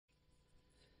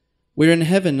We're in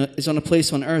heaven is on a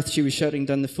place on earth, she was shouting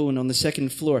down the phone on the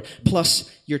second floor.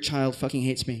 Plus, your child fucking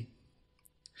hates me.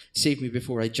 Save me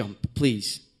before I jump,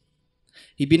 please.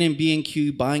 He'd been in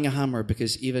B&Q buying a hammer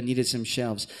because Eva needed some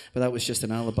shelves, but that was just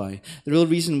an alibi. The real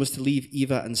reason was to leave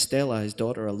Eva and Stella, his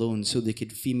daughter, alone so they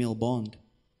could female bond.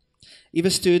 Eva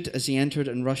stood as he entered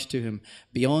and rushed to him.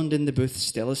 Beyond in the booth,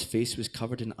 Stella's face was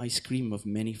covered in ice cream of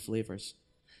many flavors.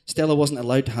 Stella wasn't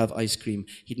allowed to have ice cream.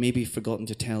 He'd maybe forgotten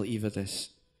to tell Eva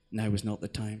this. Now was not the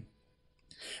time.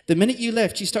 The minute you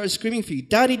left, she started screaming for you,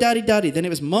 Daddy, Daddy, Daddy. Then it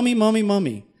was Mummy, Mummy,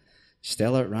 Mummy.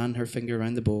 Stella ran her finger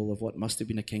around the bowl of what must have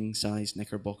been a king-size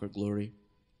Knickerbocker glory.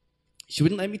 She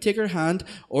wouldn't let me take her hand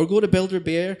or go to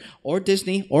Build-A-Bear or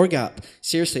Disney or Gap.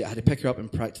 Seriously, I had to pick her up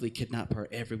and practically kidnap her.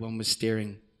 Everyone was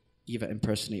staring. Eva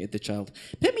impersonated the child.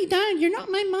 Put me down, you're not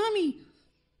my mommy.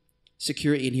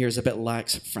 Security in here is a bit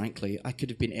lax, frankly. I could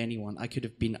have been anyone. I could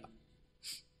have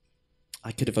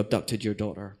abducted your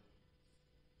daughter.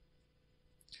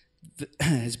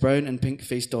 His brown and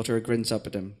pink-faced daughter grins up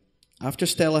at him. After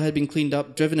Stella had been cleaned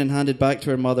up, driven and handed back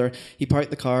to her mother, he parked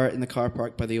the car in the car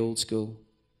park by the old school.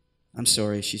 I'm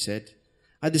sorry, she said.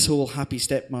 I had this whole happy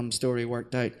stepmom story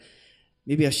worked out.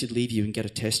 Maybe I should leave you and get a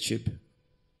test tube.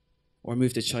 Or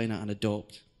move to China and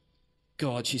adopt.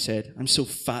 God, she said, I'm so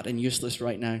fat and useless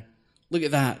right now. Look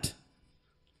at that.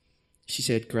 She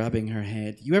said, grabbing her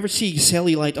head. You ever see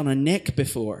cellulite on a neck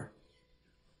before?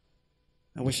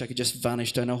 I wish I could just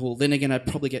vanish down a hole. Then again, I'd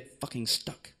probably get fucking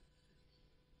stuck.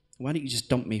 Why don't you just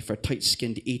dump me for a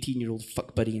tight-skinned 18-year-old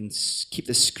fuck buddy and keep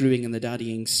the screwing and the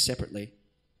daddying separately?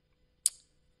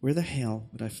 Where the hell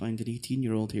would I find an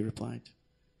 18-year-old, he replied.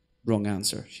 Wrong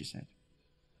answer, she said.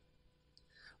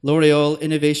 L'Oreal,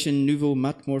 Innovation, Nouveau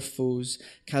Metamorphose,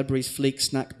 Cadbury's Flake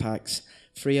Snack Packs,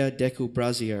 Freya Deco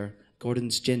Brassiere,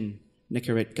 Gordon's Gin,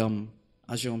 Nicorette Gum,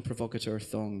 Agent Provocateur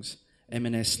Thongs,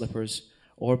 M&S Slippers,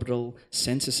 Orbital,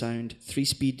 Sensasound,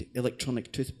 3-speed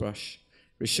electronic toothbrush,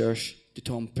 Recherche, du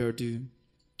Temps Perdu,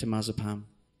 to Mazepam.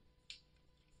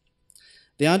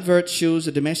 The advert shows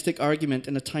a domestic argument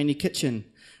in a tiny kitchen.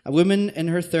 A woman in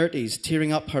her 30s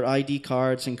tearing up her ID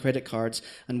cards and credit cards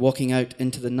and walking out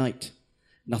into the night.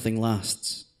 Nothing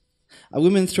lasts. A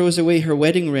woman throws away her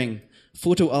wedding ring.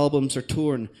 Photo albums are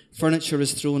torn. Furniture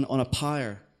is thrown on a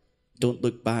pyre. Don't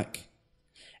look back.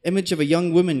 Image of a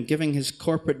young woman giving his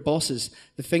corporate bosses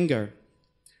the finger.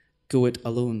 Go it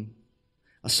alone.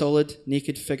 A solid,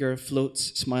 naked figure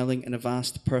floats, smiling in a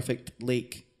vast, perfect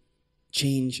lake.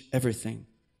 Change everything.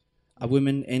 A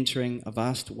woman entering a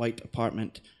vast white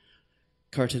apartment.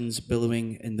 Curtains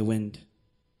billowing in the wind.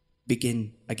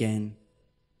 Begin again.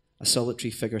 A solitary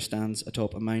figure stands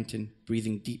atop a mountain,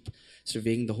 breathing deep,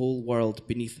 surveying the whole world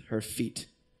beneath her feet.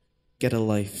 Get a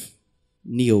life.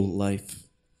 Neo-life.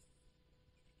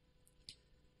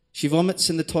 She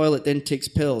vomits in the toilet, then takes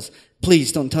pills.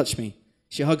 Please don't touch me.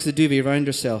 She hugs the duvet around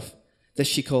herself. This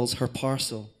she calls her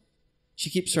parcel. She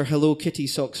keeps her Hello Kitty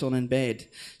socks on in bed.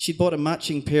 She'd bought a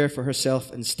matching pair for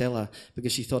herself and Stella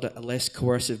because she thought it a less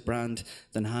coercive brand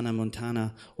than Hannah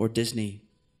Montana or Disney.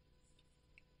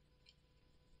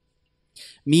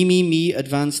 Me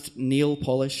Advanced Nail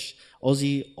Polish,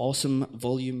 Aussie Awesome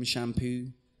Volume Shampoo,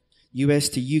 US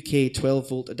to UK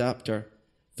 12-volt adapter,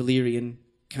 Valerian,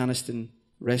 Caniston,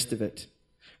 rest of it.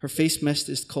 Her face mist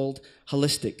is called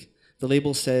Holistic. The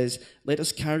label says, let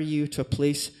us carry you to a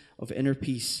place of inner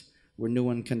peace where no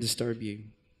one can disturb you.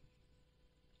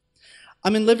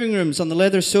 I'm in living rooms on the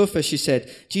leather sofa, she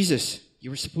said. Jesus,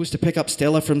 you were supposed to pick up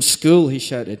Stella from school, he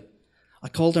shouted. I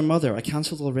called her mother. I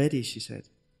cancelled already, she said.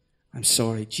 I'm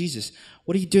sorry. Jesus,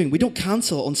 what are you doing? We don't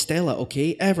cancel on Stella,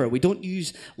 okay? Ever. We don't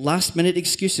use last-minute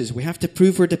excuses. We have to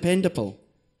prove we're dependable.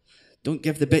 Don't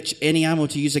give the bitch any ammo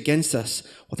to use against us.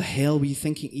 What the hell were you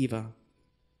thinking, Eva?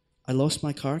 I lost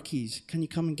my car keys. Can you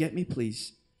come and get me,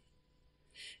 please?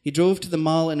 He drove to the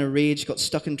mall in a rage, got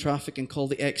stuck in traffic, and called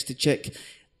the ex to check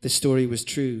the story was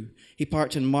true. He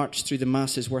parked and marched through the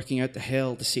masses, working out the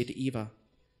hell to say to Eva.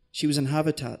 She was in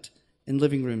Habitat, in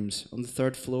living rooms, on the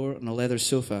third floor, on a leather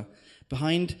sofa.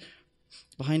 Behind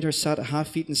her sat a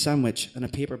half-eaten sandwich and a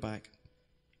paper bag.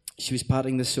 She was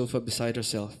patting the sofa beside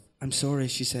herself. I'm sorry,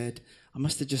 she said. I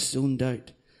must have just zoned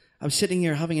out. I was sitting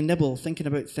here having a nibble, thinking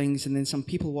about things, and then some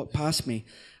people walked past me,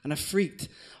 and I freaked,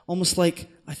 almost like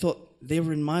I thought they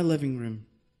were in my living room.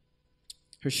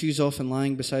 Her shoes off and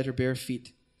lying beside her bare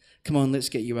feet. Come on, let's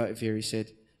get you out of here, he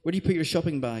said. Where do you put your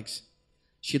shopping bags?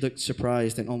 She looked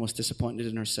surprised and almost disappointed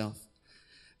in herself.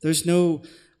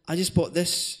 I just bought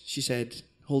this, she said,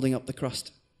 holding up the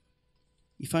crust.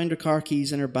 He found her car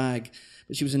keys in her bag,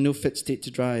 but she was in no fit state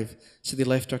to drive, so they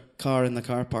left her car in the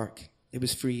car park. It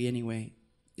was free anyway.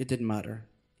 It didn't matter.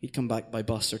 He'd come back by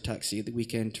bus or taxi at the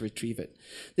weekend to retrieve it.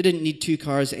 They didn't need 2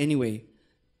 cars anyway.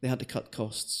 They had to cut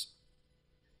costs.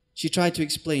 She tried to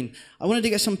explain. I wanted to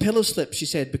get some pillow slips, she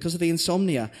said, because of the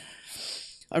insomnia.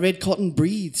 I read Cotton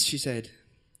Breathes, she said.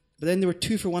 But then there were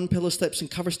 2 for 1 pillow slips and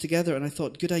covers together, and I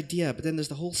thought, good idea. But then there's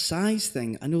the whole size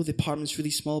thing. I know the apartment's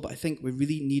really small, but I think we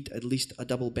really need at least a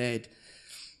double bed.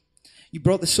 You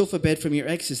brought the sofa bed from your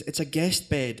ex's. It's a guest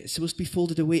bed. It's supposed to be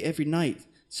folded away every night.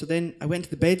 So then I went to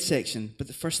the bed section, but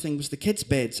the first thing was the kids'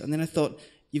 beds. And then I thought,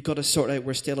 you've got to sort out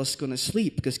where Stella's going to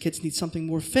sleep because kids need something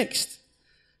more fixed.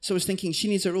 So I was thinking, she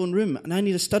needs her own room, and I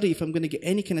need a study if I'm going to get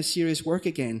any kind of serious work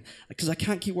again, because I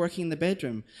can't keep working in the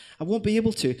bedroom. I won't be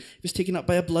able to. It was taken up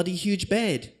by a bloody huge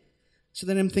bed. So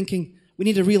then I'm thinking, we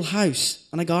need a real house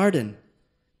and a garden.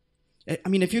 I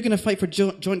mean, if you're going to fight for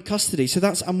joint custody, so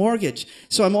that's a mortgage.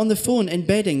 So I'm on the phone in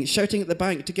bedding, shouting at the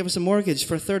bank to give us a mortgage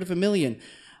for $250,000.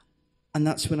 And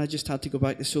that's when I just had to go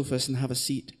back to Sophus and have a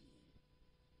seat.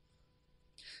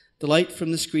 The light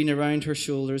from the screen around her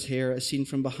shoulders hair is seen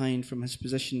from behind from his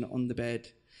position on the bed.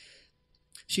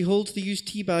 She holds the used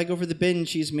tea bag over the bin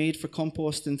she has made for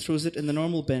compost and throws it in the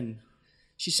normal bin.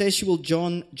 She says she will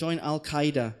join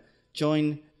Al-Qaeda,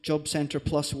 join Job Centre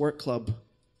Plus Work Club,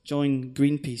 join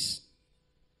Greenpeace.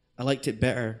 I liked it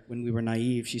better when we were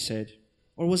naive, she said.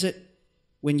 Or was it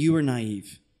when you were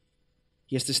naive?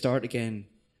 He has to start again,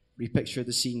 repicture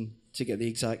the scene to get the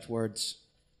exact words.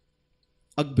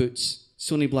 Ugg boots,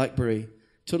 Sony BlackBerry,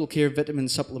 Total Care vitamin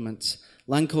supplements,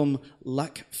 Lancome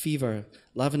Lac Fever,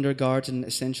 Lavender Garden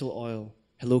essential oil,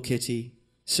 Hello Kitty,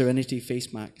 Serenity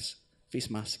face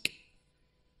mask.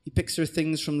 He picks her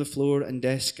things from the floor and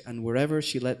desk and wherever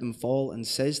she let them fall and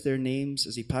says their names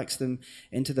as he packs them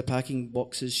into the packing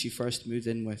boxes she first moved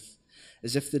in with,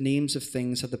 as if the names of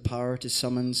things had the power to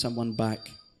summon someone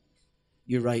back.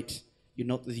 You're right, you're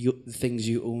not the things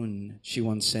you own, she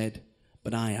once said,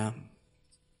 but I am.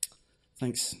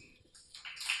 Thanks.